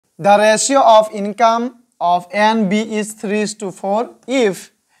The ratio of income of A and B is 3:4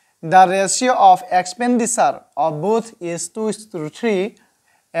 if the ratio of expenditure of both is 2:3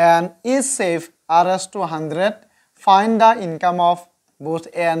 and is safe R/100. Find the income of both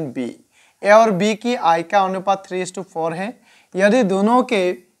A and B. A और B की आय का अनुपात 3:4 है। यदि दोनों के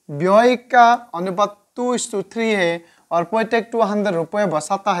व्यय का अनुपात 2:3 है और प्रत्येक 200 रुपये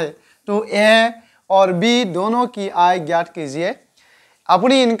बचाता है तो A और B दोनों की आय ज्ञात कीजिए।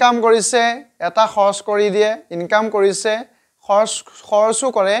 আপুনি ইনকাম কৰিছে এটা খৰচ কৰি দিয়ে ইনকাম কৰিছে খৰচো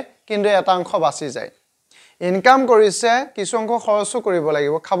কৰে কিন্তু এটা অংশ বাচি যায় ইনকাম কৰিছে কিছু অংশ খৰচো কৰিব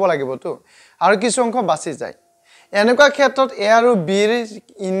লাগিব খাব লাগিবতো আৰু কিছু অংশ বাচি যায় এনেকুৱা ক্ষেত্ৰত A আৰু B ৰ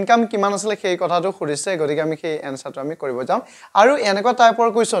ইনকাম কিমান আছিল সেই কথাটো খুৰিছে গতিকে আমি সেই এনসাৰটো আমি কৰিব যাম আৰু এনেকুৱা টাইপৰ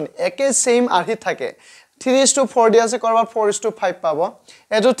কোৱেশ্চন একে সেম আহি থাকে 3:4 দিয়া আছে কৰবাত 4:5 পাব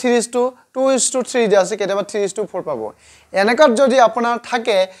এটো 3:2:3 দিয়া আছে কেতিয়াবা 3:4 পাব এনেকাত যদি আপোনাৰ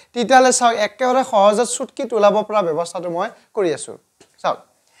থাকে তেতিয়ালে চাও একেবাৰে সহজত চুটকি তোলাব পৰা ব্যৱস্থাটো মই কৰি আছো চাও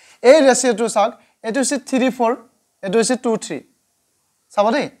এই ৰেচিওটো চাও এটো আছে 3:4 এটো আছে 2:3 চাব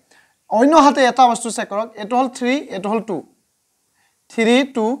দেই অন্য হাতে এটা বস্তু চেক কৰক এটো হল 3 এটো হল 2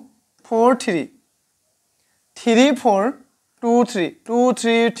 3:2:4:3 3:4 2:3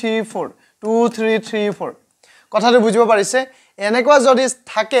 2:3:3:4 2:3:3:4 কথাটো বুজিব পাৰিছে এনেকুৱা যদি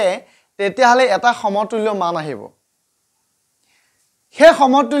থাকে তেতিয়াহলে এটা সমতুল্য মান আহিব হে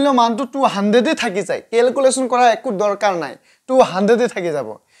সমতুল্য মানটো 200 এ থাকি যায় ক্যালকুলেশন কৰা একো দৰকাৰ নাই 200 এ থাকি যাব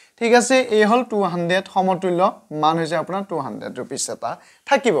ঠিক আছে এই হল 200 সমতুল্য মান হৈছে আপোনাৰ 200 रुपीस এটা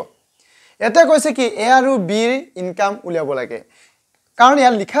থাকিব এটা কৈছে কি A আৰু B ৰ ইনকাম উলিয়াব লাগে কাৰণ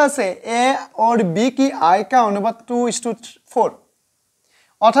ইয়াত লিখা আছে A और B की आय का अनुपात 2:4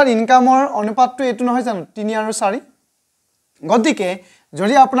 অৰ্থাৎ ইনকামৰ অনুপাতটো এটো নহয় জানো 3 আৰু 4 গতিকে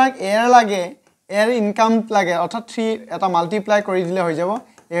যদি আপোনাক A লাগে A ৰ ইনকাম লাগে অৰ্থাৎ 3 এটা মাল্টিপ্লাই কৰি দিলে হৈ যাব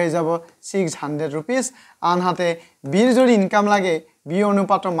এ হৈ যাব 600 रुपीस আনহাতে B ৰ যদি ইনকাম লাগে B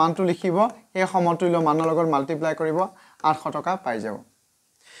অনুপাতৰ মানটো লিখিব এই সমতুল্য মানৰ লগত মাল্টিপ্লাই কৰিব 800 টকা পাই যাব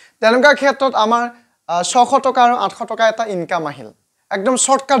তেনেকুৱা ক্ষেত্ৰত আমাৰ 600 টকা আৰু 800 টকা এটা ইনকাম আহিল একদম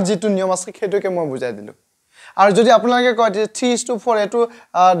শৰ্টকাট যেটো নিয়ম আছে সেইটোকে মই বুজাই দিলো আৰু যদি আপোনালোকে কয় যে 3:4 এটো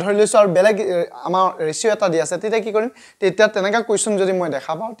ধৰি লৈছো আৰু বেলেগ আমাৰ ৰেশিও এটা দি আছে তেতিয়া কি কৰিম তেতিয়া তেনেকা কোৱেশ্চন যদি মই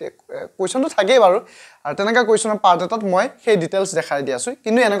দেখা পাও কোৱেশ্চনটো থাকেই বাৰু আৰু তেনেকা কোৱেশ্চনৰ পাৰ্ট এটাত মই সেই ডিটেইলছ দেখাই দি আছো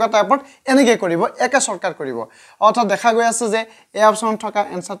কিন্তু এনেকা টাইপত এনেকে কৰিব একা শৰ্টকাট কৰিব অৰ্থাৎ দেখা গৈ আছে যে এই অপচন থকা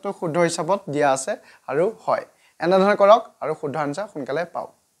এনসাৰটো শুদ্ধ হিচাপত দিয়া আছে আৰু হয় এনেধৰণে কৰক আৰু শুদ্ধ আনসাৰ সোনকালে পাও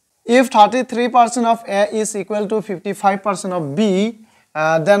if 33% of A is equal to 55% of B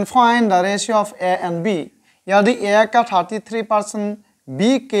then find the ratio of A and B यदि A का 33% B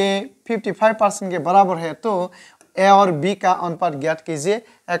के 55% के बराबर है तो A और B का अनुपात ज्ञात कीजिए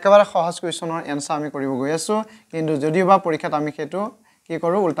একেবাৰে সহজ কোৱেশ্চনৰ এনসাৰ আমি কৰিব গৈ আছো কিন্তু যদিওবা পৰীক্ষাত আমি হেতু কি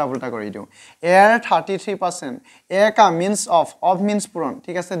কৰো উল্টা পুল্টা কৰি দিও A ৰ 33% A का means of means পূৰণ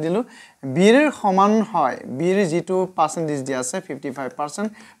ঠিক আছে দিলু B ৰ সমান হয় B ৰ যেটো পাৰ্সেন্টেজ দিয়া আছে 55%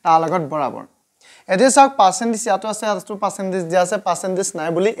 তাৰ লগত বৰাবৰ এতে চাওক পাৰ্সেন্টেজ ইয়াতো আছে আৰু পাৰ্সেন্টেজ দিয়া আছে পাৰ্সেন্টেজ নাই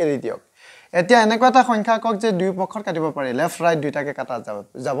বুলি এৰি দিয়ক এতিয়া এনেকুৱা এটা সংখ্যা কক যে দুই পক্ষৰ কাটিব পাৰে লেফট ৰাইট দুইটাকে কাটা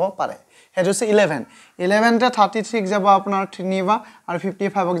যাব পাৰে হেতু আছে 11 11 তে 36 যাব আপোনাৰ 3 বা আৰু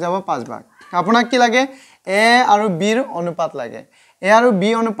 55 ক যাব 5 ভাগ আপোনাক কি লাগে A আৰু B ৰ অনুপাত লাগে A আৰু B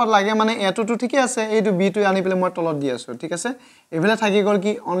অনুপাত লাগে মানে A টো ঠিকে আছে এইটো B টো আনি পেলে মই তলত দি আছো ঠিক আছে এফালে থাকি গল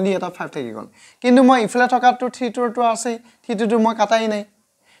কি অনলি এটা 5 থাকি গল কিন্তু মই ইফালে থকাটো 3 টো আছে 3 টো মই কাটাই নাই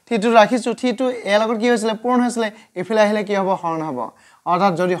 3 টো ৰাখিছো 3 টো A লগত কি হৈছিল পূৰণ হৈছিল ইফালে আহিলে কি হ'ব হৰণ হ'ব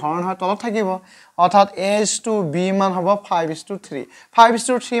অৰ্থাৎ যদি হৰণ হয় তলত থাকিব অৰ্থাৎ A:B মান হ'ব 5:3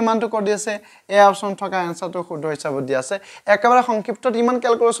 5:3 মানটো কৰি দিছে এই অপচন থকা এনসাৰটো শুদ্ধ হিচাপত দি আছে একেবাৰে সংক্ষিপ্তত ইমান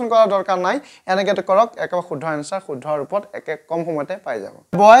ক্যালকুলেশন কৰা দৰকাৰ নাই এনেকেটো কৰক একেবাৰে শুদ্ধ এনসাৰ শুদ্ধ ৰূপত একে কম সময়তে পাই যাব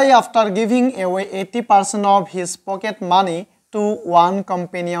boy after giving away 80% of his pocket money to one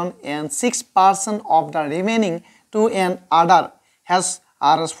companion and 6% of the remaining to an other has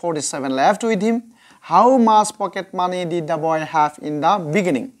Rs47 left with him how much pocket money did the boy have in the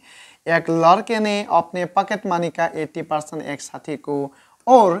beginning एक लड़के ने अपने pocket money का 80% एक साथी को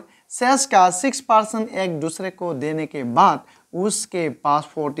और शेष का 6% एक दूसरे को देने के बाद उसके पास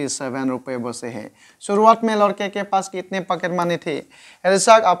 47 रुपए बचे हैं शुरुआत में लड़के के पास कितने पॉकेट मनी थे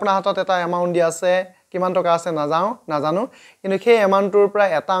ऐसा अपना हाथत এটা अमाउंट दिया আছে কিমান টকা আছে নাজানো কিন্তু সেই এমাউন্টৰ পৰা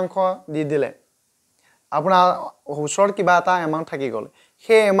এটা অংশ দি দিলে আপনা হুছৰ কিবা এটা এমাউন্ট থাকি গল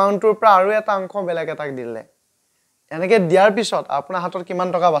সেই এমাউন্টৰ পৰা আৰু এটা অংশ বেলেগ এটাক দিলে এনেকে দিয়াৰ পিছত আপোনাৰ হাতত কিমান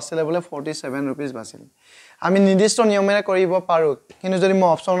টকা বাছিলে বলে 47 रुपीस বাছিল আমি নিৰ্দিষ্ট নিয়মেৰে কৰিব পাৰো কিন্তু যদি মই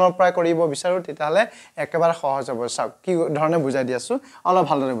অপচনৰ পৰা কৰিব বিচাৰো তেতিয়ালে একেবাৰে সহজ হ'ব চাওক কি ধৰণে বুজাই দি আছো অলপ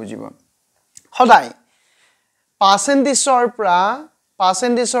ভালদৰে বুজিব সদায় পাৰ্চেন্টেজৰ পৰা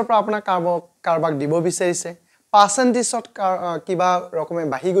পাৰ্চেণ্টেজৰ পৰা আপোনাৰ কাৰবাক দিব বিচাৰিছে পাৰ্চেণ্টেজত কিবা ৰকমে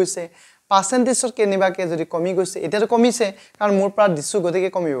বাঢ়ি গৈছে পাৰ্চেণ্টেজত কেনেবাকে যদি কমি গৈছে এতিয়াতো কমিছে কাৰণ মোৰ পৰা দিছো গতিকে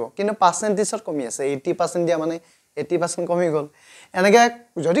কমিব কিন্তু পাৰ্চেণ্টেজত কমি আছে 80% দিয়া মানে 80% কমি গ'ল এনেকৈ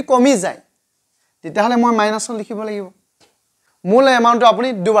যদি কমি যায় তেতিয়াহ'লে মই মাইনাছত লিখিব লাগিব মূল এমাউণ্টটো আপুনি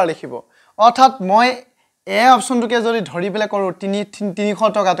দুবাৰ লিখিব অৰ্থাৎ মই এই অপশ্যনটোকে যদি ধৰি পেলাই কৰোঁ 300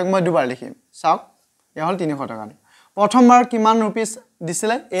 টকাটোক মই দুবাৰ লিখিম চাওক এয়া হ'ল 300 টকাটো প্ৰথমবাৰ কিমান ৰুপিছ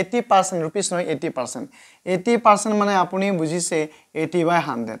দিছিলে 80% ৰুপিছ নহয় 80% 80% মানে আপুনি বুজিছে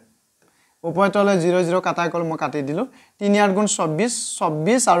 80/100 ওপৰতলৈ 00 কাটা গ'ল মই কাটি দিলোঁ 3 8 গুণ 24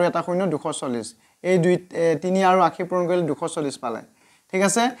 24 আৰু এটা শূন্য 240 এই 3 আৰু 80 পূৰণ কৰিলে 240 পালে ঠিক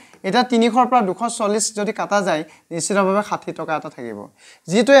আছে এটা 300 পৰা 240 যদি কাটা যায় নিশ্চিতভাৱে 60 টকা এটা থাকিব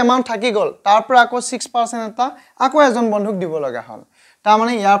যেটো এমাউন্ট থাকি গ'ল তাৰ পৰা আকৌ 6% এটা আকৌ এজন বন্ধুক দিব লগা হ'ল তাৰ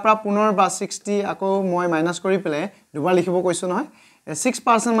মানে ইয়াৰ পৰা পুনৰ বা 60 আকৌ মই মাইনাস কৰি পেলে দুবাৰ লিখিব কৈছো নহয়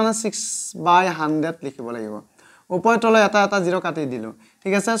 6% মানে 6/100 লিখিব লাগিব ওপৰতলৈ এটা 0 কাটি দিলো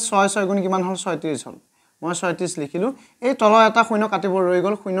ঠিক আছে 6 গুণ কিমান হ'ল 36 হ'ল মই 36 লিখিলো এই তলৰ এটা শূন্য কাটিব ৰৈ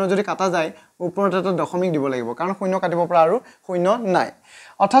গ'ল শূন্য যদি কাটা যায় ওপৰত এটা দশমিক দিব লাগিব কাৰণ শূন্য কাটিব পৰা আৰু শূন্য নাই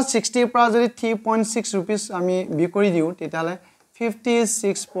অৰ্থাৎ 60 পৰা যদি 3.6 ৰুপিছ আমি বি কৰি দিও তেতিয়ালে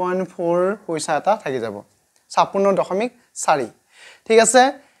 56.4 পইচা এটা থাকি যাব 56.4 ঠিক আছে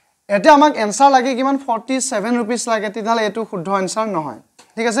এটা আমাক এনসাৰ লাগে কিমান 47 ৰুপিছ লাগে তেতিয়ালে এটো শুদ্ধ এনসাৰ নহয়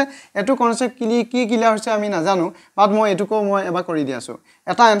ঠিক আছে এটো কনসেপ্ট কি ক্লিয়াৰ হৈছে আমি নাজানো বাট মই এটুকো মই এবাৰ কৰি দি আছো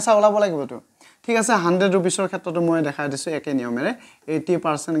এটা এনসাৰ ওলাব লাগিব তো ঠিক আছে 100 ৰুপিছৰ ক্ষেত্ৰটো মই দেখাই দিছো একে নিয়মেৰে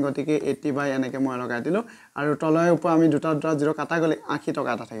 80% গতিকে 80 এনেকে মই লগাই দিলো আৰু তলৰ ওপৰ আমি দুটা 0 কাটা গলে 80 টকা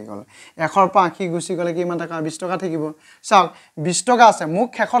এটা থাকি গল 100 পৰা 80 গুছি গলে কিমান টকা 20 টকা থাকিব চাওক 20 টকা আছে মোক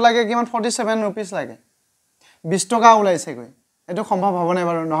খেখৰ লাগে কিমান 47 ৰুপিছ লাগে 20 টকা ওলাইছে গৈ এটো সম্ভৱ হ'ব নাই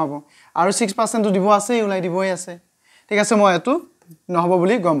বাৰু নহব আৰু 6% টো দিব আছে ওলাই দিবই আছে ঠিক আছে মই এটো নহব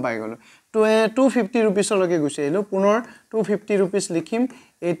বুলি গম পাই গলো 250 ৰুপিছৰ লগে গুছি আহিলো পুনৰ 250 ৰুপিছ লিখিম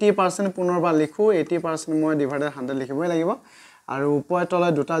 80% পুনৰ বা লিখো 80% মই ডিভাইডেড 100 লিখিবই লাগিব আৰু ওপৰ তলে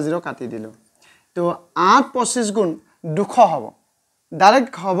দুটা 0 কাটি দিলো তো 8 25 গুণ 200 হ'ব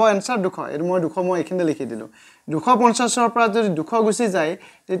ডাইৰেক্ট হ'ব এনসাৰ 200 এৰ মই 200 মই এখিনতে লিখি দিলো 250 ৰ পৰা যদি 200 গুছি যায়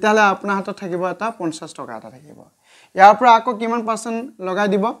তেতিয়ালে আপোনাৰ হাতত থাকিব এটা 50 টকা এটা থাকিব ইয়াৰ পৰা আকৌ কিমান পাৰ্সেন্ট লগাই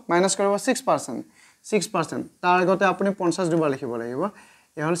দিব মাইনাস কৰিব 6% তাৰ আগতে আপুনি 50 দুবাৰ লিখিব লাগিব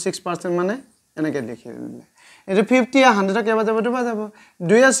এ হল 6% মানে এনেকে লিখি দিলে এটো 50 100 কেবা যাব দুবাৰ যাব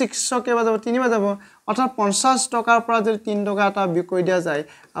 2 6 কেবা যাব 3 বাৰ যাব অৰ্থাৎ 50 টকাৰ পৰা যদি 3 টকা এটা বিকৈ দিয়া যায়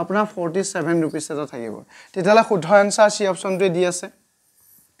আপোনাৰ 47 ৰুপিছ এটা থাকিব তেতিয়ালে শুদ্ধ এনসাৰ সি অপচনটো দি আছে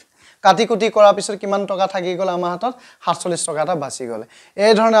কাটি কুটি কৰাৰ পিছত কিমান টকা থাকি গ'ল আমাৰ হাতত 47 টকা এটা বাচি গ'ল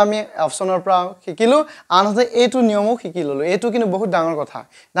এই ধৰণে আমি অপচনৰ পৰা শিকিলো আনহাতে এইটো নিয়মও শিকি ললো এইটো কিন্তু বহুত ডাঙৰ কথা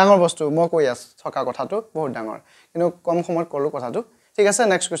ডাঙৰ বস্তু মই কৈ আছো থকা কথাটো বহুত ডাঙৰ কিন্তু কম সময়ত কলো কথাটো ঠিক আছে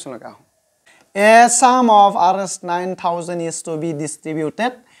নেক্সট কোৱেশ্চন লগাও A sum of Rs 9000 is to be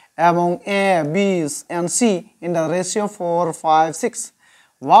distributed among A, B, and C in the ratio 4, 5, 6.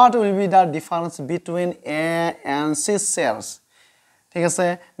 What will be the difference between A and C shares? ठीक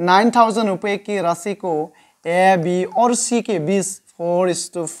है 9000 रुपए की राशि को A, B और C के बीच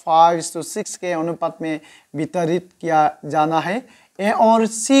 4:5:6 के अनुपात में वितरित किया जाना है A और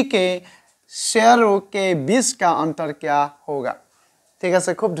C के शेयरों के बीच का अंतर क्या होगा ঠিক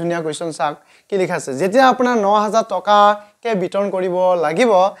আছে খুব ধুনিয়া কোৱেশ্চন চাওক কি লিখা আছে যেতিয়া আপোনাৰ 9000 টকা কে বিতৰণ কৰিব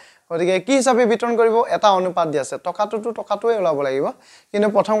লাগিব গতিকে কি হিচাপে বিতৰণ কৰিব এটা অনুপাত দি আছে টকাটোৱে ওলাব লাগিব কিন্তু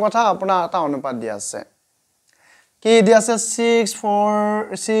প্ৰথম কথা আপোনাৰ এটা অনুপাত দি আছে কি দি আছে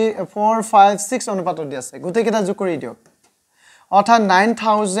 4 5 6 অনুপাতত দি আছে গোটেই কেইটা যোগ কৰি দিয়ক অৰ্থাৎ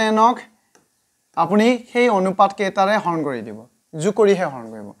 9000ক আপুনি সেই অনুপাত কেইটাৰে হৰণ কৰি দিব যোগ কৰিহে হৰণ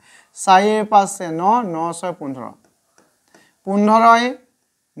কৰিব 4 5 9 9 6 15 15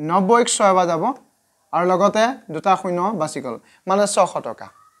 90 6 বাজাব আৰু লগতে দুটা শূন্য বাচি গল মানে 600 টকা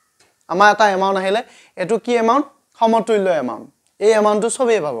আমাৰ এটা এমাউন্ট আহিলে এটো কি এমাউন্ট সমতুল্য এমাউন্ট এই এমাউন্টটো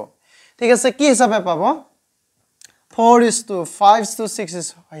সবেই পাব ঠিক আছে কি হিচাপে পাব 4:5:6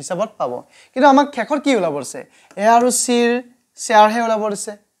 হিচাপত পাব কিন্তু আমাক খেকৰ কি ওলাব আছে এ আৰু সি ৰ শেয়াৰ হে ওলাব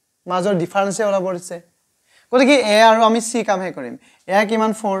আছে মাজৰ ডিফাৰেন্স হে ওলাব আছে গতিকে এ আৰু আমি সি কাম হে কৰিম এ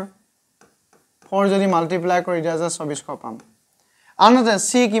কিমান 4 যদি মাল্টিপ্লাই কৰি দিয়া যায় 2400 পাম আনহাতে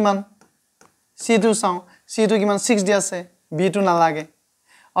সি কিমান সি টো চাও সি টো কিমান 6 দি আছে বি টো নালাগে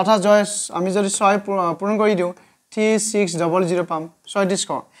অৰ্থাৎ আমি যদি 6 পূৰণ কৰি দিও 3600 পাম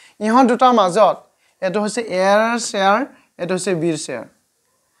 3600 ইহত দুটাৰ মাজত এটো হৈছে এ ৰ শেয়াৰ এটো হৈছে বি ৰ শেয়াৰ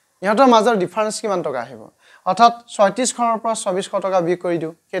ইহতৰ মাজৰ ডিফাৰেন্স কিমান টকা আহিব অৰ্থাৎ 3600 ৰ পৰা 2400 টকা বি কৰি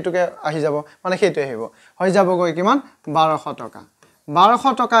দিও হেতুকে আহি যাব মানে হেতু আহিব হৈ যাব গৈ কিমান 1200 টকা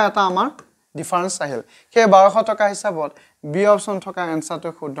 1200 টকা এটা আমাৰ ডিফাৰেন্স আহিল সেই 1200 টকা হিচাপত বি অপচন থকা এনসাৰটো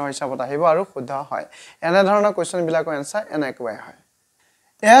শুদ্ধ হিচাপত আহিব আৰু শুদ্ধ হয় এনে ধৰণৰ কোৱেশ্চন বিলাকৰ এনসাৰ এনেকৈ হয়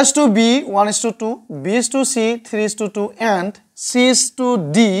A is to B 1:2 B is to C 3:2 and C is to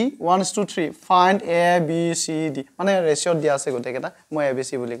D 1:3 find A B C D মানে ৰেশিও দিয়া আছে গটে কেটা মই A B C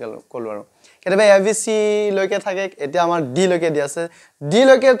বুলি কলো আৰু কেতিয়াবা A B C লৈকে থাকে এতিয়া আমাৰ D লৈকে দিয়া আছে D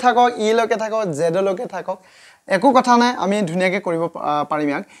লৈকে থাকক E লৈকে থাকক Z লৈকে থাকক একো কথা নাই আমি ধুনিয়াকে কৰিব পাৰিম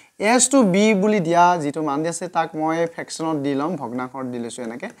ইয়াক A is to B বুলি দিয়া যেটো মান দিছে তাক মই ফ্ৰেকশনত দি লম ভগ্নাংশত দি লৈছো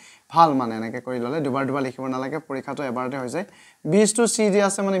এনেকে ভাল মানে এনেকে কৰি ললে দুবাৰ দুবাৰ লিখিব নালাগে পৰীক্ষাটো এবাৰতে হৈ যায় B is to C দি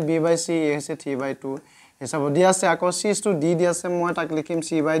আছে মানে B/C A হৈছে 3/2 হিচাপ দি আছে আকৌ C is to D দি আছে মই তাক লিখিম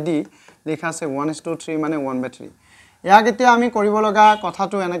C/D লিখা আছে 1:3 মানে 1/3 ইয়াক এতিয়া আমি কৰিব লগা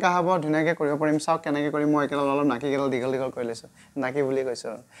কথাটো এনেকা হ'ব ধুনিয়াকে কৰিব পাৰিম চাও কেনেকে কৰিম মই একেলা অলপ নাকি গেল দীঘল কৰি লৈছো নাকি বুলি কৈছো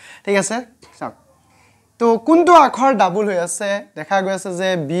ঠিক আছে চাও তো কোনটো আখৰ ডাবল হৈ আছে দেখা গৈ আছে যে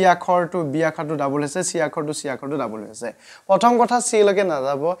B আখৰটো ডাবল হৈছে C আখৰটো ডাবল হৈছে প্ৰথম কথা C লৈকে না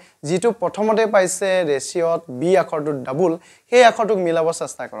যাব যেটো প্ৰথমতে পাইছে ৰেশিওত B আখৰটো ডাবল সেই আখৰটোক মিলাব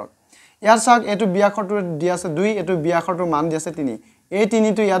চেষ্টা কৰক ইয়াৰ চাওক এটো B আখৰটো দি আছে 2 এটো B আখৰটো মান দি আছে 3 এই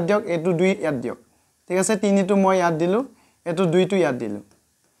 3 টো ইয়াত দিয়ক এটো 2 ইয়াত দিয়ক ঠিক আছে 3 টো মই ইয়াত দিলু এটো 2 টো ইয়াত দিলু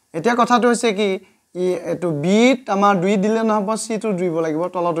এতিয়া কথাটো হৈছে কি এটো B ত আমাৰ 2 দিলে নহব C টো দিব লাগিব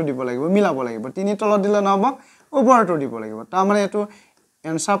তলটো দিব লাগিব মিলাব লাগিব 3 তলত দিলে নহব ওপৰটো দিব লাগিব তাৰ মানে এটো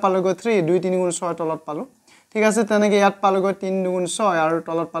এনসাৰ পালোগৈ 3 2 3 গুণ 6 তলত পালো ঠিক আছে তেনেকে ইয়াত পালোগৈ 3 গুণ 6 আৰু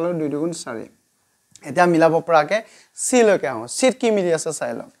তলত পালো 2 গুণ 4 এতিয়া মিলাব পৰাকে C লৈকে আহো C কি মিলি আছে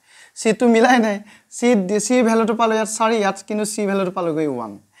চাই লওক C টো মিলাই নাই C ভ্যালুটো পালো ইয়াত 4 ইয়াত কিন্তু C ভ্যালুটো পালোগৈ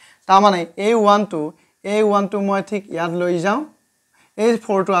 1 তাৰ মানে এই 1 টো মই ঠিক ইয়াত লৈ যাও এই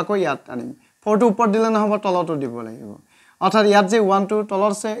 4 টো আকৌ ইয়াত আনিম 4 টো উপৰ দিলে নহব তলটো দিব লাগিব অৰ্থাৎ ইয়াত যে 1 টো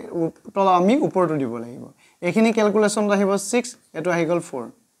তলৰ সে তল আমি উপৰটো দিব লাগিব এখিনি ক্যালকুলেশন আহিব 6 এটো আহি গল 4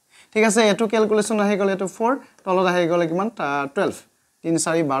 ঠিক আছে এটো ক্যালকুলেশন আহি গল এটো 4 তলত আহি গল কিমান 12 3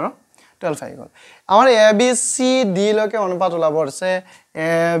 4 12 12 আহি গল আমাৰ A B C D লৈকে অনুপাত ওলাব আছে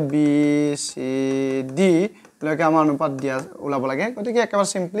A B C D লৈকে আমাৰ অনুপাত দিয়া ওলাব লাগে গতিকে একেবাৰে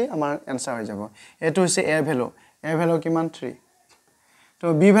সিম্পলি আমাৰ আনসাৰ হৈ যাব এটো হৈছে A ভ্যালু কিমান 3 তো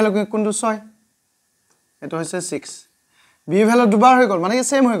B ভ্যালু কোনটো 6 এটো হৈছে 6 B ভ্যালু দুবাৰ হৈ গল মানে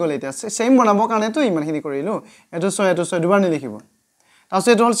সেম হৈ গল এটা সেম বনাব কাৰণে তো ইমানখিনি কৰিলো এটো 6 দুবাৰ নিলিখিব তাছত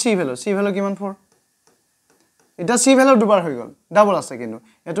এটো হল C ভ্যালু কিমান 4 এটা C ভ্যালু দুবাৰ হৈ গল ডাবল আছে কিন্তু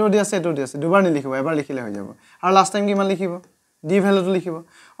এটো দি আছে দুবাৰ নিলিখিব এবাৰ লিখিলে হৈ যাব আৰু লাষ্ট টাইম কিমান লিখিব D ভ্যালুটো লিখিব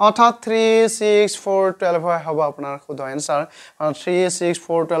অৰ্থাৎ 3 6 4 12 হয় হ'ব আপোনাৰ শুদ্ধ আনসাৰ 3 6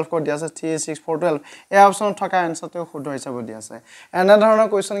 4 12 কোড দিয়া আছে 3 6 4 12 এই অপচনত থকা আনসাৰটো শুদ্ধ হিচাপত দিয়া আছে এনে ধৰণৰ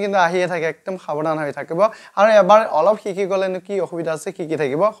কোৱেশ্চন কিন্তু আহিয়ে থাকে একদম সাৱধান হৈ থাকিব আৰু এবাৰ অলপ শিকি গলে কি অসুবিধা আছে শিকি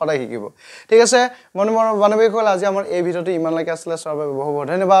থাকিব সদায় শিকিব ঠিক আছে বন্ধুসকল আজি আমাৰ এই ভিডিওটো ইমানলৈকে আছিল সবাই বহুত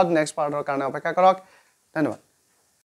ধন্যবাদ নেক্সট পাৰ্টৰ কাৰণে অপেক্ষা কৰক ধন্যবাদ